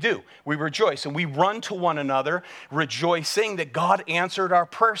 What do? We rejoice and we run to one another rejoicing that God answered our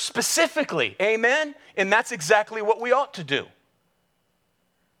prayer specifically. Amen? And that's exactly what we ought to do.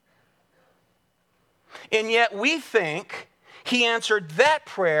 And yet we think he answered that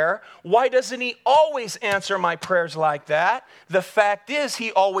prayer. Why doesn't he always answer my prayers like that? The fact is,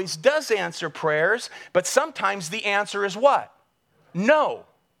 he always does answer prayers, but sometimes the answer is what? No.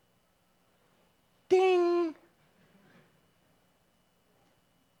 Ding.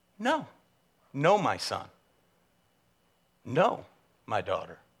 No. No, my son. No, my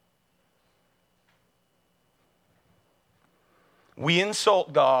daughter. We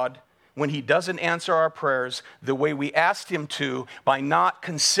insult God when he doesn't answer our prayers the way we asked him to by not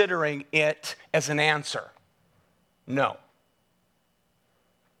considering it as an answer. No.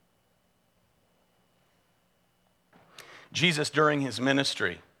 Jesus, during his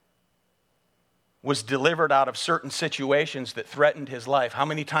ministry, was delivered out of certain situations that threatened his life. How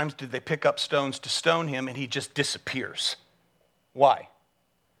many times did they pick up stones to stone him and he just disappears? Why?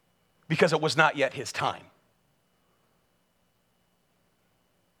 Because it was not yet his time.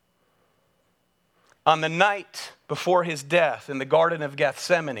 On the night before his death in the Garden of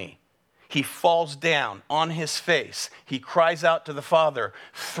Gethsemane, he falls down on his face. He cries out to the Father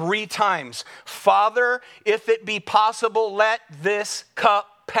 3 times, Father, if it be possible, let this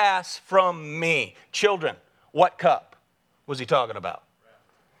cup pass from me. Children, what cup was he talking about?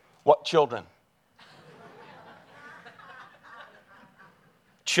 What children?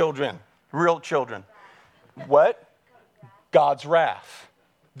 Children, real children. What? God's wrath.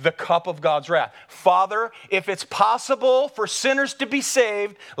 The cup of God's wrath. Father, if it's possible for sinners to be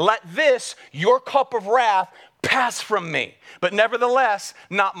saved, let this, your cup of wrath, pass from me. But nevertheless,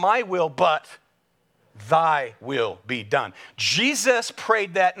 not my will, but thy will be done. Jesus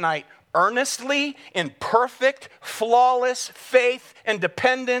prayed that night earnestly, in perfect, flawless faith and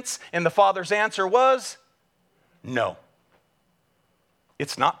dependence, and the Father's answer was, no.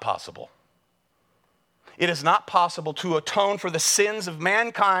 It's not possible. It is not possible to atone for the sins of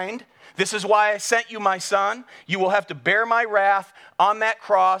mankind. This is why I sent you, my son. You will have to bear my wrath on that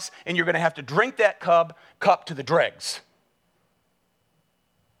cross, and you're going to have to drink that cup to the dregs.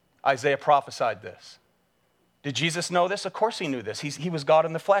 Isaiah prophesied this. Did Jesus know this? Of course he knew this. He was God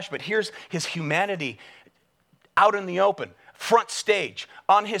in the flesh, but here's his humanity out in the open, front stage,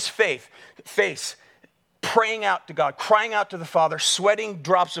 on his face, praying out to God, crying out to the Father, sweating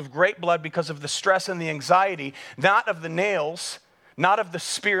drops of great blood because of the stress and the anxiety, not of the nails, not of the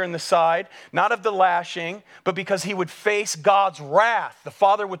spear in the side, not of the lashing, but because he would face God's wrath. The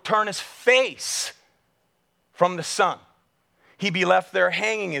Father would turn his face from the Son. He'd be left there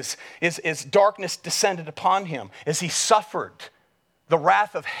hanging as darkness descended upon him, as he suffered the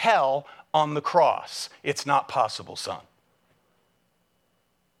wrath of hell on the cross. It's not possible, son.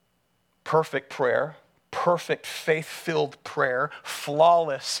 Perfect prayer. Perfect, faith-filled prayer,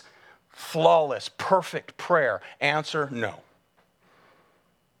 flawless, perfect prayer. Answer, no.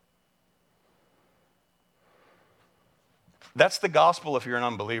 That's the gospel if you're an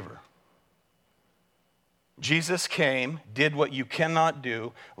unbeliever. Jesus came, did what you cannot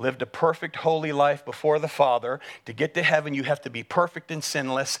do, lived a perfect, holy life before the Father. To get to heaven, you have to be perfect and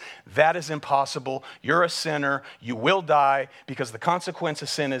sinless. That is impossible. You're a sinner. You will die because the consequence of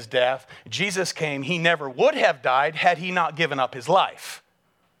sin is death. Jesus came. He never would have died had he not given up his life.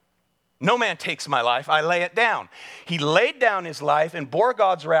 No man takes my life, I lay it down. He laid down his life and bore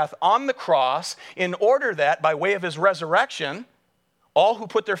God's wrath on the cross in order that, by way of his resurrection, all who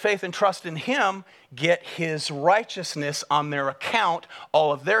put their faith and trust in him get his righteousness on their account.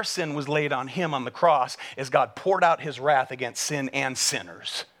 All of their sin was laid on him on the cross as God poured out his wrath against sin and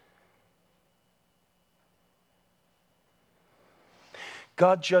sinners.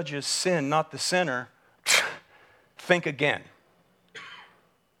 God judges sin, not the sinner. Think again.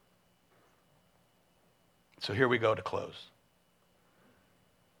 So here we go to close.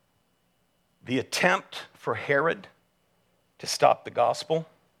 The attempt for Herod to stop the gospel,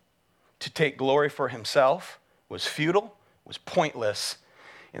 to take glory for himself, was futile, was pointless.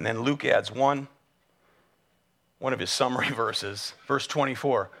 And then Luke adds one of his summary verses, verse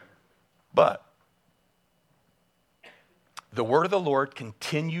 24. But the word of the Lord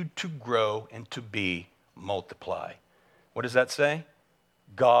continued to grow and to be multiply. What does that say?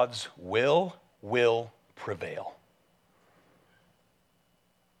 God's will prevail.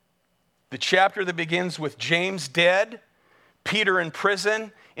 The chapter that begins with James dead, Peter in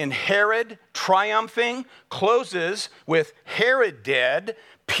prison, and Herod triumphing, closes with Herod dead,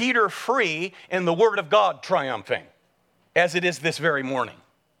 Peter free, and the word of God triumphing, as it is this very morning,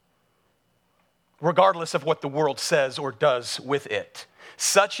 regardless of what the world says or does with it.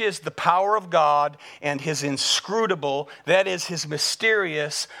 Such is the power of God and his inscrutable, that is his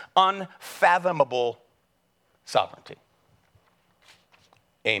mysterious, unfathomable sovereignty.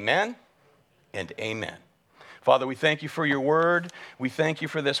 Amen and amen. Father, we thank you for your word. We thank you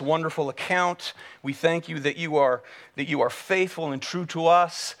for this wonderful account. We thank you that you are faithful and true to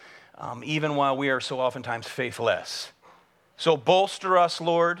us, even while we are so oftentimes faithless. So bolster us,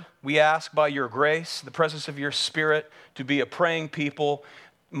 Lord. We ask by your grace, the presence of your Spirit, to be a praying people,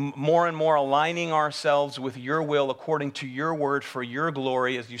 more and more aligning ourselves with your will according to your word for your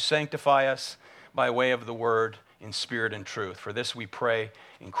glory as you sanctify us by way of the word in spirit and truth. For this we pray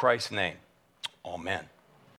in Christ's name. Amen.